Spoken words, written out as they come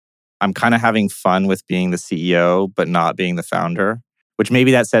I'm kind of having fun with being the CEO, but not being the founder, which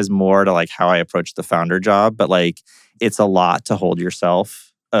maybe that says more to like how I approach the founder job. But like, it's a lot to hold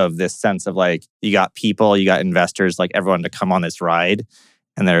yourself of this sense of like, you got people, you got investors, like everyone to come on this ride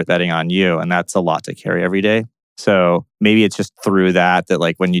and they're betting on you. And that's a lot to carry every day. So maybe it's just through that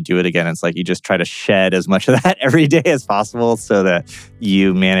like when you do it again, it's like you just try to shed as much of that every day as possible so that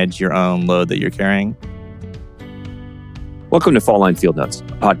you manage your own load that you're carrying. Welcome to Fall Line Field Notes, a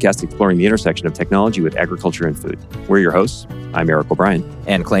podcast exploring the intersection of technology with agriculture and food. We're your hosts. I'm Eric O'Brien.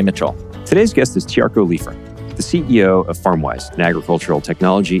 And Clay Mitchell. Today's guest is Tjarko Leifer, the CEO of FarmWise, an agricultural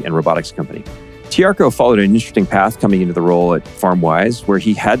technology and robotics company. Tjarko followed an interesting path coming into the role at FarmWise, where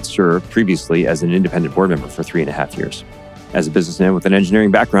he had served previously as an independent board member for 3.5 years. As a businessman with an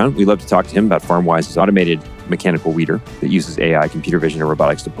engineering background, we love to talk to him about FarmWise's automated mechanical weeder that uses AI, computer vision, and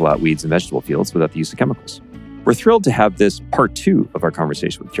robotics to pull out weeds in vegetable fields without the use of chemicals. We're thrilled to have this part 2 of our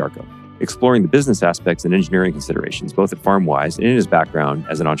conversation with Tjarko, exploring the business aspects and engineering considerations, both at FarmWise and in his background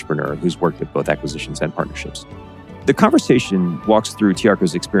as an entrepreneur who's worked at both acquisitions and partnerships. The conversation walks through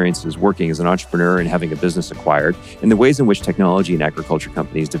Tjarko's experiences working as an entrepreneur and having a business acquired, and the ways in which technology and agriculture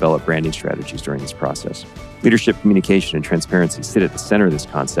companies develop branding strategies during this process. Leadership, communication, and transparency sit at the center of this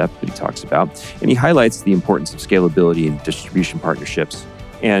concept that he talks about, and he highlights the importance of scalability and distribution partnerships,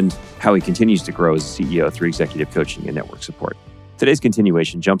 and how he continues to grow as a CEO through executive coaching and network support. Today's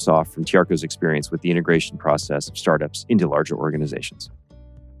continuation jumps off from Tjarko's experience with the integration process of startups into larger organizations.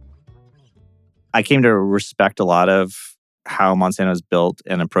 I came to respect a lot of how Monsanto's built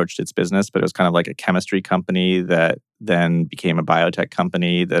and approached its business, but it was kind of like a chemistry company that then became a biotech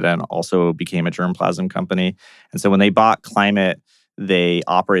company that then also became a germplasm company. And so when they bought Climate, they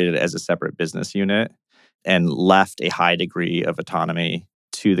operated as a separate business unit and left a high degree of autonomy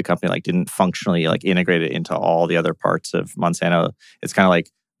to the company, like didn't functionally like integrate it into all the other parts of Monsanto. It's kind of like,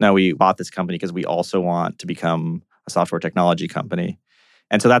 no, we bought this company because we also want to become a software technology company.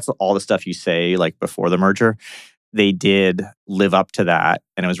 And so that's all the stuff you say like before the merger. They did live up to that.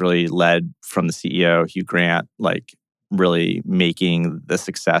 And it was really led from the CEO, Hugh Grant, like really making the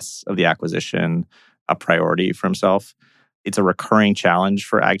success of the acquisition a priority for himself. It's a recurring challenge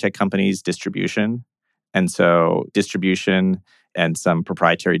for ag tech companies, distribution. And so distribution and some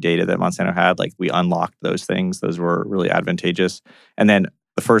proprietary data that Monsanto had, like we unlocked those things. Those were really advantageous. And then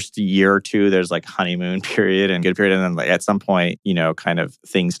the first year or two, there's like honeymoon period and good period. And then like at some point, kind of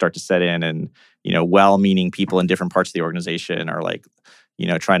things start to set in and, well-meaning people in different parts of the organization are like,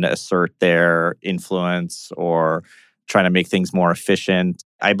 trying to assert their influence or trying to make things more efficient.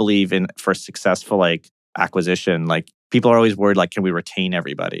 I believe for successful like acquisition, like people are always worried, like, can we retain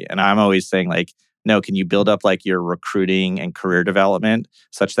everybody? And I'm always saying like, no, can you build up like your recruiting and career development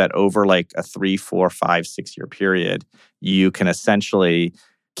such that over like a 3, 4, 5, 6 year period, you can essentially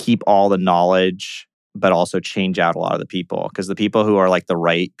keep all the knowledge, but also change out a lot of the people? Because the people who are like the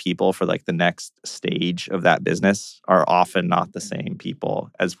right people for like the next stage of that business are often not the same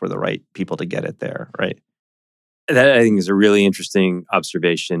people as for the right people to get it there, right? That I think is a really interesting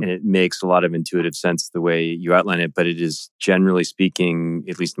observation, and it makes a lot of intuitive sense the way you outline it, but it is generally speaking,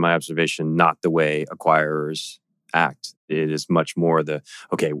 at least in my observation, not the way acquirers act. It is much more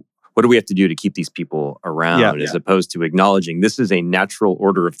okay, what do we have to do to keep these people around as opposed to acknowledging this is a natural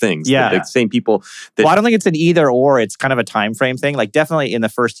order of things. Yeah. The same people that... Well, I don't think it's an either or. It's kind of a time frame thing. Like definitely in the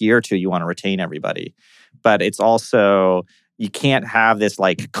first year or two, you want to retain everybody. But it's also... you can't have this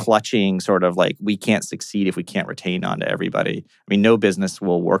like clutching sort of like, we can't succeed if we can't retain onto everybody. I mean, no business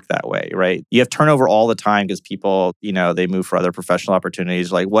will work that way, right? You have turnover all the time because people, they move for other professional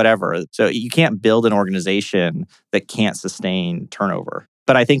opportunities, like whatever. So you can't build an organization that can't sustain turnover.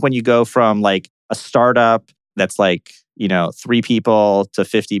 But I think when you go from like a startup that's like, 3 people to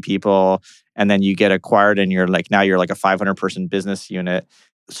 50 people, and then you get acquired and now you're like a 500-person business unit,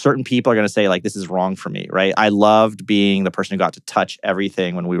 certain people are going to say like, this is wrong for me, right? I loved being the person who got to touch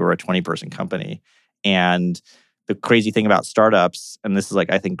everything when we were a 20-person company. And the crazy thing about startups, and this is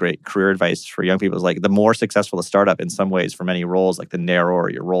like, I think great career advice for young people, is like the more successful the startup in some ways for many roles, like the narrower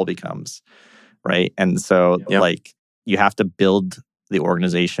your role becomes, right? And so like you have to build the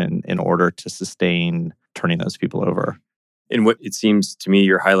organization in order to sustain turning those people over. And what it seems to me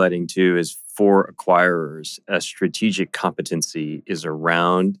you're highlighting too is for acquirers, a strategic competency is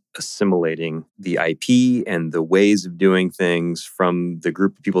around assimilating the IP and the ways of doing things from the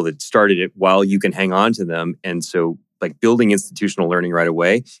group of people that started it while you can hang on to them. And so like building institutional learning right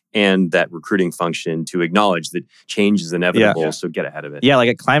away and that recruiting function to acknowledge that change is inevitable, so get ahead of it. Yeah, like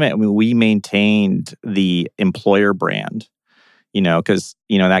at Climate, I mean, we maintained the employer brand. because,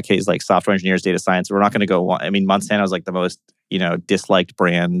 in that case, like software engineers, data science, we're not going to go, Monsanto is like the most, disliked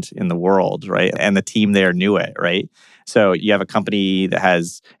brand in the world, right? And the team there knew it, right? So you have a company that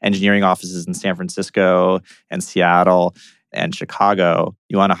has engineering offices in San Francisco and Seattle and Chicago.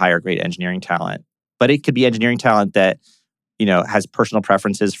 You want to hire great engineering talent, but it could be engineering talent that has personal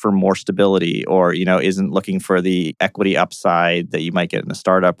preferences for more stability or, isn't looking for the equity upside that you might get in a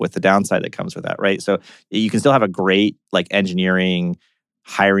startup with the downside that comes with that, right? So you can still have a great like engineering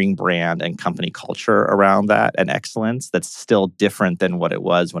hiring brand and company culture around that and excellence that's still different than what it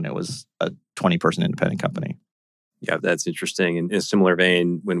was when it was a 20-person independent company. Yeah, that's interesting. In a similar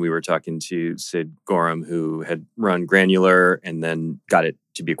vein, when we were talking to Sid Gorham, who had run Granular and then got it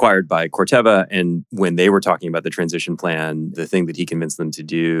to be acquired by Corteva, and when they were talking about the transition plan, the thing that he convinced them to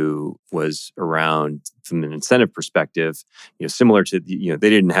do was around, from an incentive perspective, similar to, they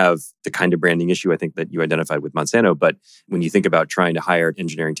didn't have the kind of branding issue I think that you identified with Monsanto, but when you think about trying to hire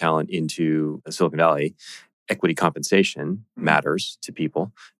engineering talent into Silicon Valley, equity compensation matters to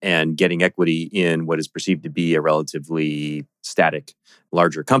people, and getting equity in what is perceived to be a relatively static,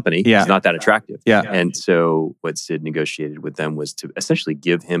 larger company is not that attractive. Yeah. And so what Sid negotiated with them was to essentially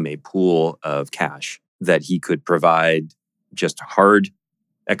give him a pool of cash that he could provide just hard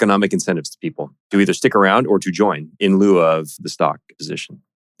economic incentives to people to either stick around or to join in lieu of the stock position.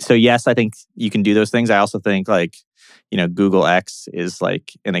 So yes, I think you can do those things. I also think Google X is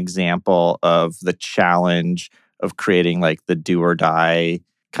like an example of the challenge of creating like the do or die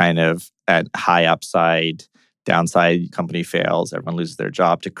kind of at high upside, downside company fails, everyone loses their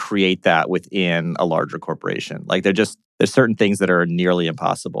job, to create that within a larger corporation. Like there's certain things that are nearly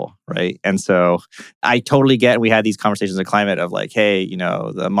impossible, right? And so I totally get, we had these conversations in climate of like, hey,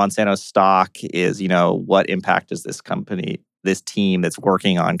 the Monsanto stock is, what impact does this company, this team that's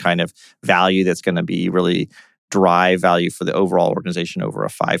working on kind of value that's going to be really drive value for the overall organization over a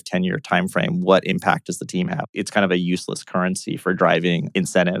 5-10 year time frame, what impact does the team have? It's kind of a useless currency for driving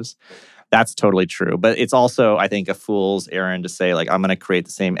incentives. That's totally true. But it's also, I think, a fool's errand to say, like, I'm going to create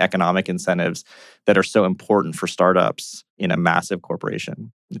the same economic incentives that are so important for startups in a massive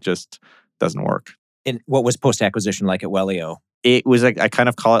corporation. It just doesn't work. And what was post-acquisition like at Wellio? It was like, I kind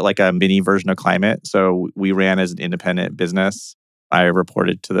of call it like a mini version of Climate. So we ran as an independent business. I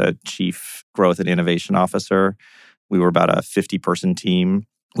reported to the chief growth and innovation officer. We were about a 50-person team.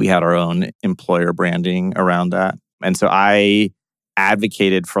 We had our own employer branding around that. And so I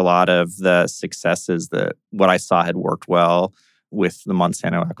advocated for a lot of the successes that what I saw had worked well with the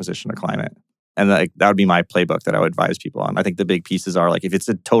Monsanto acquisition of Climate. And that would be my playbook that I would advise people on. I think the big pieces are like, if it's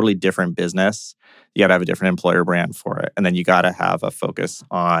a totally different business, you got to have a different employer brand for it. And then you got to have a focus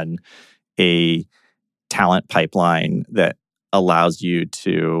on a talent pipeline that allows you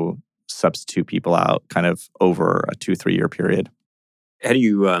to substitute people out kind of over a 2-3 year period. How do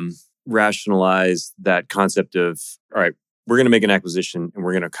you rationalize that concept of, all right, we're going to make an acquisition and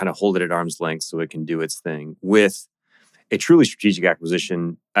we're going to kind of hold it at arm's length so it can do its thing, with a truly strategic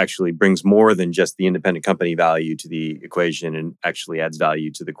acquisition actually brings more than just the independent company value to the equation and actually adds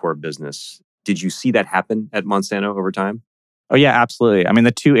value to the core business? Did you see that happen at Monsanto over time? Oh, yeah, absolutely. I mean,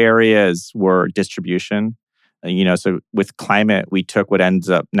 the two areas were distribution. So with Climate, we took what ends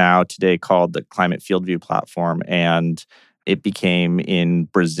up now today called the Climate Field View platform, and it became in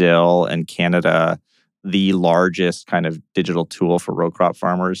Brazil and Canada the largest kind of digital tool for row crop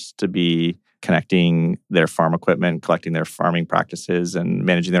farmers to be connecting their farm equipment, collecting their farming practices, and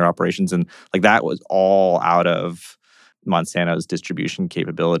managing their operations. And like that was all out of Monsanto's distribution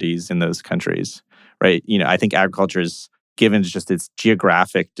capabilities in those countries, right? I think agriculture is, given just its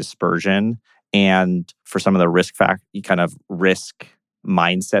geographic dispersion and for some of the risk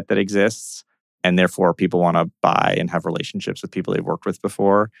mindset that exists, and therefore people want to buy and have relationships with people they've worked with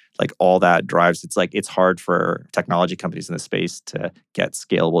before. Like all that drives, it's hard for technology companies in this space to get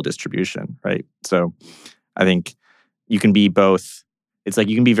scalable distribution, right? So I think you can be both. It's like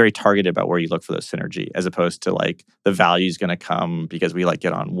you can be very targeted about where you look for those synergy, as opposed to like the value is going to come because we like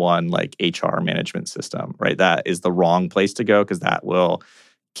get on one like HR management system, right? That is the wrong place to go because that will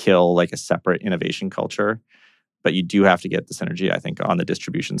kill like a separate innovation culture. But you do have to get the synergy, I think, on the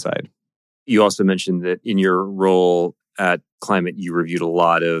distribution side. You also mentioned that in your role at Climate, you reviewed a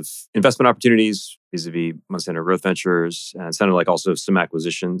lot of investment opportunities vis-a-vis Monsanto Growth Ventures, and it sounded like also some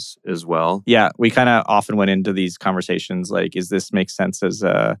acquisitions as well. Yeah, we kind of often went into these conversations like, is this make sense as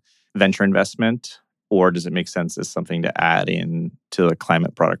a venture investment, or does it make sense as something to add in to the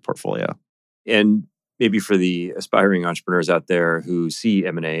Climate product portfolio? And Maybe for the aspiring entrepreneurs out there who see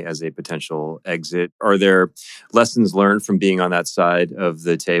M&A as a potential exit, are there lessons learned from being on that side of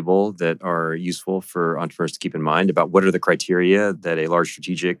the table that are useful for entrepreneurs to keep in mind about what are the criteria that a large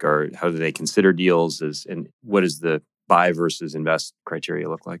strategic, or how do they consider deals, and what does the buy versus invest criteria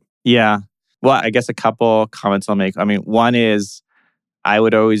look like? Yeah. Well, I guess a couple comments I'll make. I mean, one is I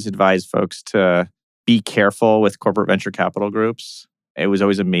would always advise folks to be careful with corporate venture capital groups. It was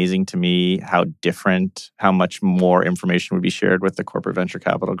always amazing to me how much more information would be shared with the corporate venture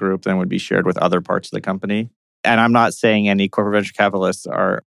capital group than would be shared with other parts of the company. And I'm not saying any corporate venture capitalists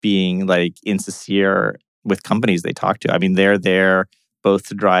are being like insincere with companies they talk to. I mean, they're there both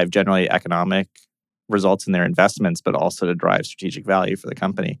to drive generally economic results in their investments, but also to drive strategic value for the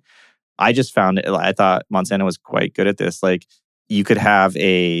company. I thought Monsanto was quite good at this. Like, you could have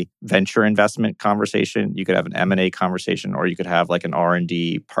a venture investment conversation, you could have an M&A conversation, or you could have like an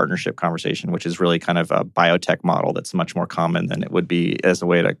R&D partnership conversation, which is really kind of a biotech model that's much more common than it would be as a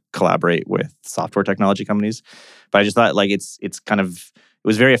way to collaborate with software technology companies. But I just thought like it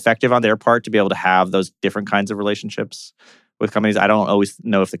was very effective on their part to be able to have those different kinds of relationships with companies. I don't always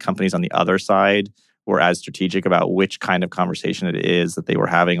know if the companies on the other side were as strategic about which kind of conversation it is that they were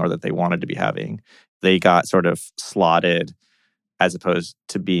having or that they wanted to be having. They got sort of slotted as opposed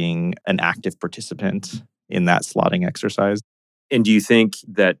to being an active participant in that slotting exercise. And do you think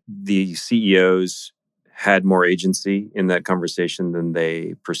that the CEOs had more agency in that conversation than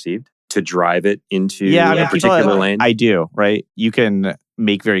they perceived to drive it into a particular lane? I do, right? You can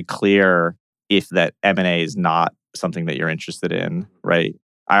make very clear if that M&A is not something that you're interested in, right?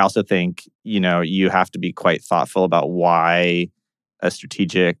 I also think, you have to be quite thoughtful about why a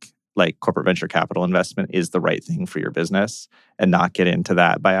strategic like corporate venture capital investment is the right thing for your business and not get into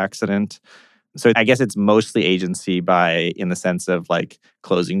that by accident. So I guess it's mostly agency in the sense of like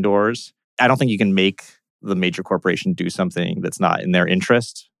closing doors. I don't think you can make the major corporation do something that's not in their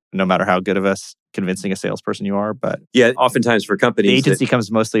interest, no matter how good of convincing a salesperson you are. But yeah, oftentimes for companies, the agency comes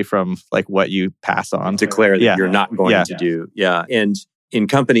mostly from like what you pass on. Declare that you're not going to do. Yeah. And in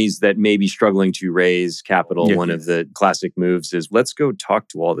companies that may be struggling to raise capital, one of the classic moves is let's go talk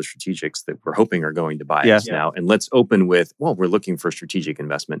to all the strategics that we're hoping are going to buy us now. And let's open with, we're looking for strategic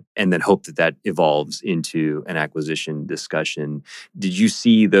investment, and then hope that evolves into an acquisition discussion. Did you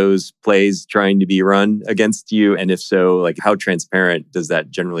see those plays trying to be run against you? And if so, like how transparent does that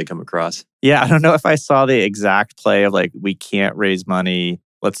generally come across? Yeah, I don't know if I saw the exact play of like, we can't raise money.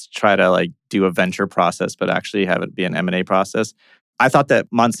 Let's try to like do a venture process, but actually have it be an M&A process. I thought that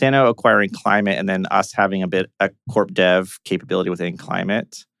Monsanto acquiring Climate and then us having a corp dev capability within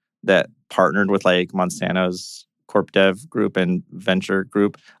Climate that partnered with like Monsanto's corp dev group and venture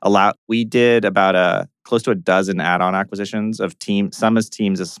group we did about close to a dozen add-on acquisitions of some as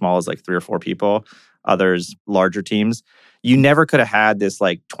teams as small as like 3 or 4 people, others larger teams. You never could have had this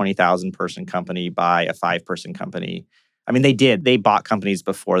like 20,000 person company buy a 5-person company. I mean, they bought companies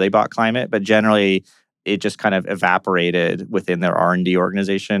before they bought Climate, but generally it just kind of evaporated within their R&D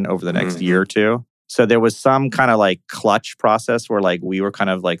organization over the next year or two. So there was some kind of like clutch process where like we were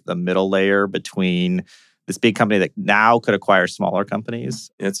kind of like the middle layer between this big company that now could acquire smaller companies.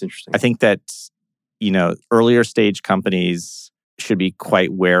 That's interesting. I think that, earlier stage companies should be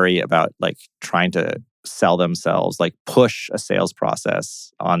quite wary about like trying to sell themselves, like push a sales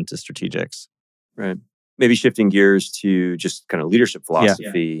process onto strategics. Right. Maybe shifting gears to just kind of leadership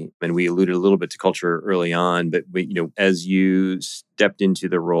philosophy. And we alluded a little bit to culture early on, but as you stepped into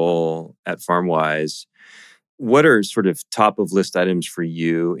the role at FarmWise, what are sort of top of list items for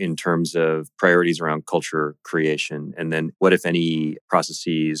you in terms of priorities around culture creation? And then what, if any,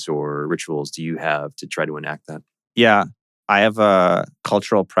 processes or rituals do you have to try to enact that? Yeah, I have a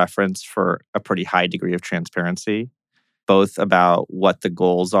cultural preference for a pretty high degree of transparency, both about what the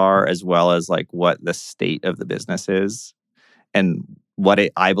goals are as well as like what the state of the business is and what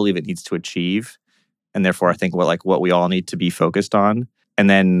I believe it needs to achieve. And therefore, I think what we all need to be focused on. And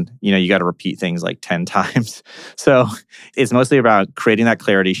then, you got to repeat things like 10 times. So it's mostly about creating that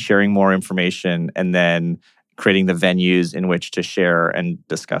clarity, sharing more information, and then creating the venues in which to share and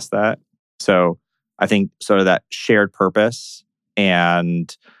discuss that. So I think sort of that shared purpose,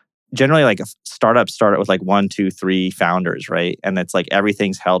 and generally like startups start with like 1, 2, 3 founders, right? And it's like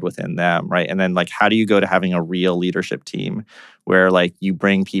everything's held within them, right? And then like how do you go to having a real leadership team where like you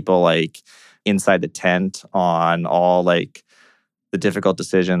bring people like inside the tent on all like the difficult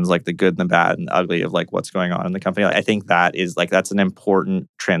decisions, like the good and the bad and the ugly of like what's going on in the company. I think that's an important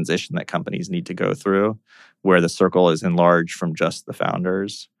transition that companies need to go through, where the circle is enlarged from just the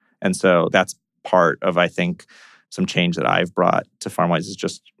founders. And so that's part of, I think, some change that I've brought to FarmWise is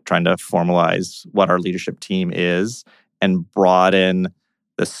just trying to formalize what our leadership team is and broaden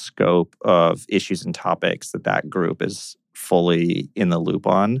the scope of issues and topics that group is fully in the loop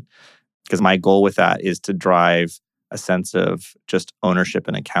on. Because my goal with that is to drive a sense of just ownership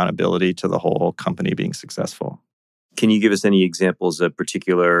and accountability to the whole company being successful. Can you give us any examples of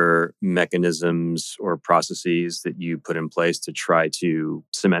particular mechanisms or processes that you put in place to try to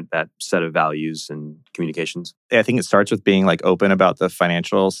cement that set of values and communications? I think it starts with being like open about the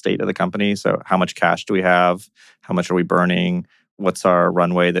financial state of the company. So how much cash do we have? How much are we burning? What's our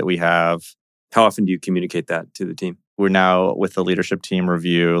runway that we have? How often do you communicate that to the team? We're now with the leadership team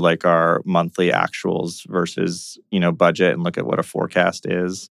review like our monthly actuals versus, budget and look at what a forecast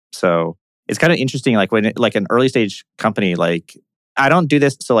is. So it's kind of interesting, like when like an early stage company, like I don't do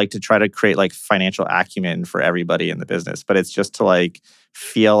this to try to create like financial acumen for everybody in the business, but it's just to like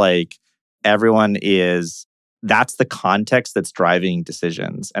feel like everyone that's the context that's driving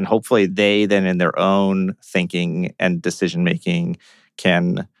decisions. And hopefully they then in their own thinking and decision making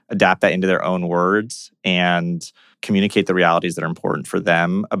can adapt that into their own words and communicate the realities that are important for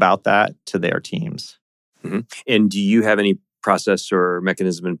them about that to their teams. Mm-hmm. And do you have any process or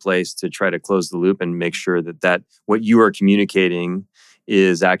mechanism in place to try to close the loop and make sure that what you are communicating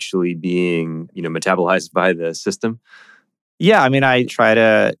is actually being, metabolized by the system? Yeah, I mean, I try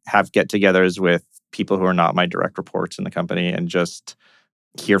to have get-togethers with people who are not my direct reports in the company and just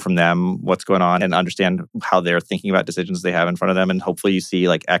hear from them what's going on and understand how they're thinking about decisions they have in front of them. And hopefully you see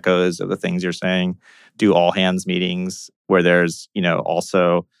like echoes of the things you're saying. Do all hands meetings where there's,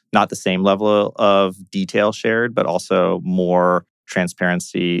 also not the same level of detail shared, but also more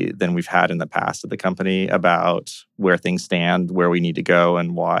transparency than we've had in the past at the company about where things stand, where we need to go,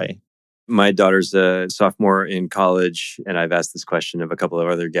 and why. My daughter's a sophomore in college, and I've asked this question of a couple of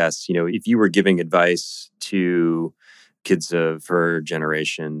other guests. If you were giving advice to kids of her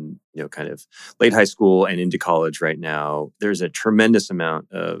generation, kind of late high school and into college right now, there's a tremendous amount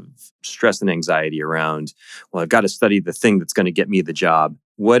of stress and anxiety around, well, I've got to study the thing that's going to get me the job.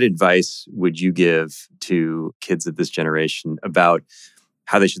 What advice would you give to kids of this generation about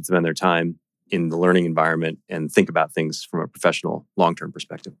how they should spend their time in the learning environment and think about things from a professional long-term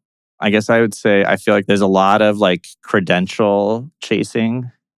perspective? I guess I would say I feel like there's a lot of like credential chasing,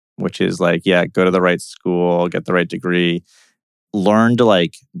 which is like, yeah, go to the right school, get the right degree, learn to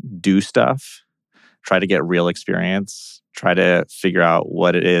like do stuff, try to get real experience, try to figure out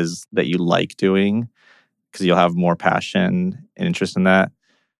what it is that you like doing because you'll have more passion and interest in that.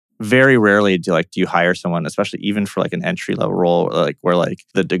 Very rarely do you hire someone, especially even for like an entry level role, like where like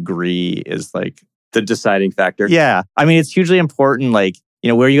the degree is like the deciding factor. Yeah. I mean, it's hugely important, like,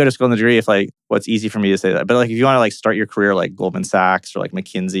 where you go to school in the degree, if like, what's easy for me to say that. But like, if you want to like start your career like Goldman Sachs or like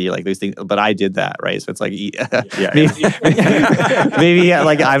McKinsey, like these things, but I did that, right? So it's like, maybe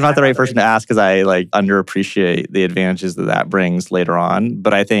like I'm not the right person to ask because I like underappreciate the advantages that brings later on.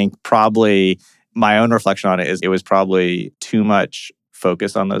 But I think probably my own reflection on it is it was probably too much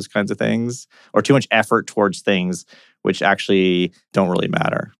focus on those kinds of things or too much effort towards things which actually don't really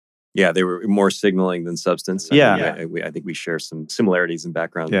matter. Yeah, they were more signaling than substance. I think we share some similarities in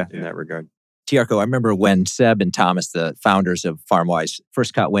background in that regard. Tjarko, I remember when Seb and Thomas, the founders of FarmWise,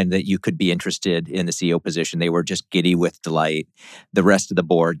 first caught wind that you could be interested in the CEO position. They were just giddy with delight. The rest of the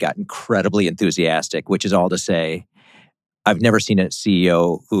board got incredibly enthusiastic, which is all to say, I've never seen a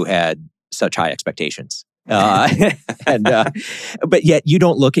CEO who had such high expectations. But yet you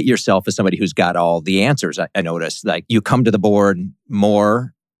don't look at yourself as somebody who's got all the answers. I noticed, like you come to the board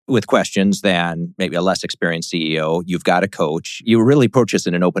more with questions than maybe a less experienced CEO. You've got a coach. You really approach this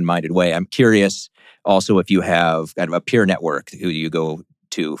in an open-minded way. I'm curious also if you have kind of a peer network who you go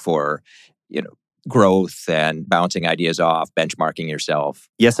to for, growth and bouncing ideas off, benchmarking yourself.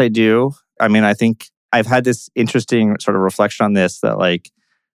 Yes, I do. I mean, I think I've had this interesting sort of reflection on this that like,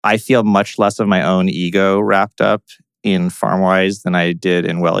 I feel much less of my own ego wrapped up in FarmWise than I did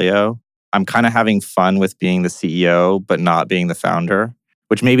in Wellio. I'm kind of having fun with being the CEO, but not being the founder,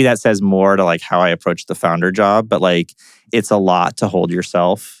 which maybe that says more to like how I approach the founder job. But like, it's a lot to hold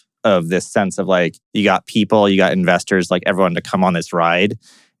yourself of this sense of like, you got people, you got investors, like everyone to come on this ride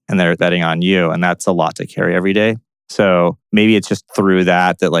and they're betting on you. And that's a lot to carry every day. So maybe it's just through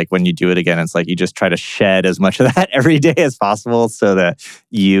that like when you do it again, it's like you just try to shed as much of that every day as possible so that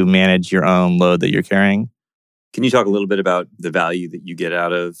you manage your own load that you're carrying. Can you talk a little bit about the value that you get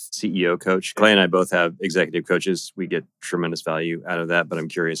out of CEO coach? Clay and I both have executive coaches. We get tremendous value out of that, but I'm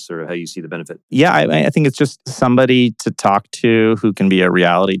curious sort of how you see the benefit. Yeah, I think it's just somebody to talk to who can be a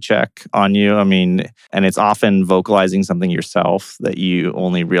reality check on you. I mean, and it's often vocalizing something yourself that you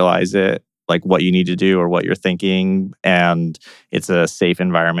only realize it like what you need to do or what you're thinking. And it's a safe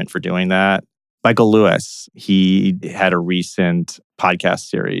environment for doing that. Michael Lewis, he had a recent podcast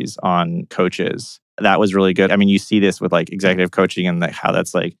series on coaches. That was really good. I mean, you see this with like executive coaching and like how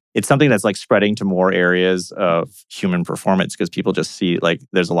that's like, it's something that's like spreading to more areas of human performance because people just see like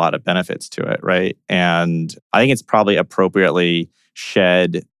there's a lot of benefits to it, right? And I think it's probably appropriately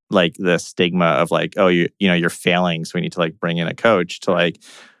shed like the stigma of like, oh, you're failing, so we need to like bring in a coach to like,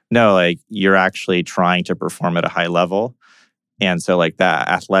 no, like you're actually trying to perform at a high level. And so like that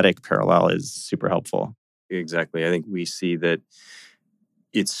athletic parallel is super helpful. Exactly. I think we see that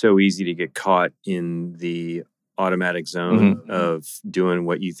it's so easy to get caught in the automatic zone of doing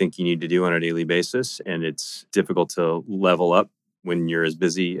what you think you need to do on a daily basis. And it's difficult to level up when you're as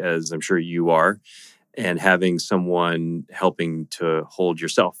busy as I'm sure you are. And having someone helping to hold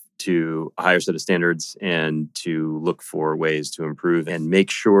yourself to a higher set of standards and to look for ways to improve and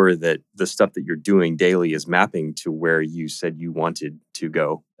make sure that the stuff that you're doing daily is mapping to where you said you wanted to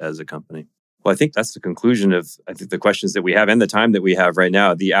go as a company. Well, I think that's the conclusion of the questions that we have and the time that we have right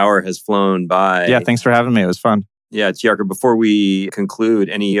now. The hour has flown by. Yeah, thanks for having me. It was fun. Yeah, Tjarko, before we conclude,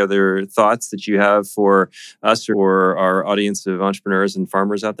 any other thoughts that you have for us or our audience of entrepreneurs and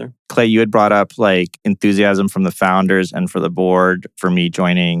farmers out there? Clay, you had brought up like enthusiasm from the founders and for the board for me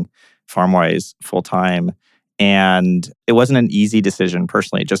joining FarmWise full time. And it wasn't an easy decision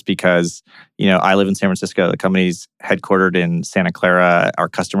personally, just because, I live in San Francisco. The company's headquartered in Santa Clara. Our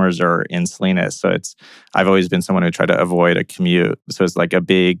customers are in Salinas. So I've always been someone who tried to avoid a commute. So it's like a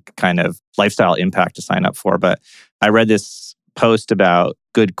big kind of lifestyle impact to sign up for. But I read this post about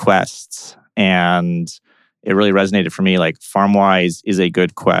good quests and it really resonated for me. Like FarmWise is a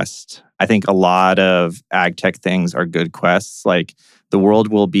good quest. I think a lot of ag tech things are good quests. Like the world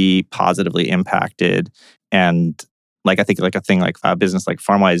will be positively impacted. And like I think like a thing like a business like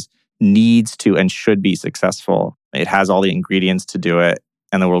FarmWise needs to and should be successful. It has all the ingredients to do it,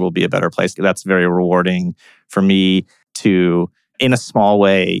 and the world will be a better place. That's very rewarding for me to, in a small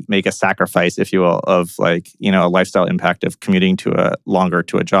way, make a sacrifice, if you will, of like, a lifestyle impact of commuting to a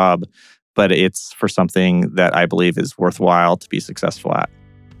job. But it's for something that I believe is worthwhile to be successful at.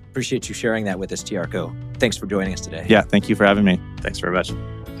 Appreciate you sharing that with us, Tjarko. Thanks for joining us today. Yeah, thank you for having me. Thanks very much.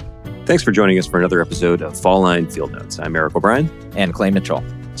 Thanks for joining us for another episode of Fall Line Field Notes. I'm Eric O'Brien. And Clay Mitchell.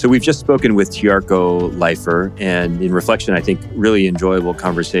 So we've just spoken with Tjarko Leifer, and in reflection, I think really enjoyable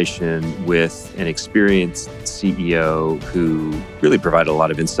conversation with an experienced CEO who really provided a lot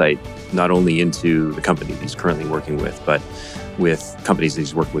of insight, not only into the company that he's currently working with, but with companies that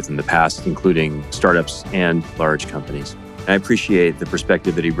he's worked with in the past, including startups and large companies. I appreciate the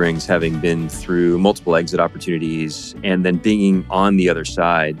perspective that he brings, having been through multiple exit opportunities and then being on the other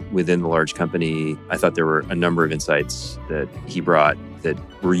side within the large company. I thought there were a number of insights that he brought that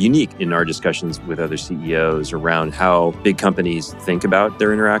were unique in our discussions with other CEOs around how big companies think about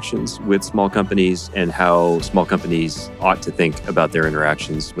their interactions with small companies and how small companies ought to think about their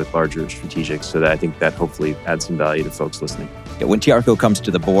interactions with larger strategics. So that I think that hopefully adds some value to folks listening. When Tjarko comes to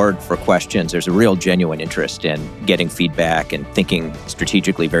the board for questions, there's a real genuine interest in getting feedback and thinking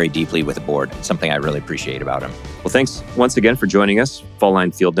strategically very deeply with the board. It's something I really appreciate about him. Well, thanks once again for joining us, Fall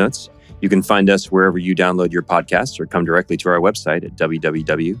Line Field Notes. You can find us wherever you download your podcasts or come directly to our website at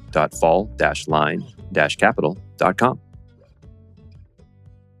www.fall-line-capital.com.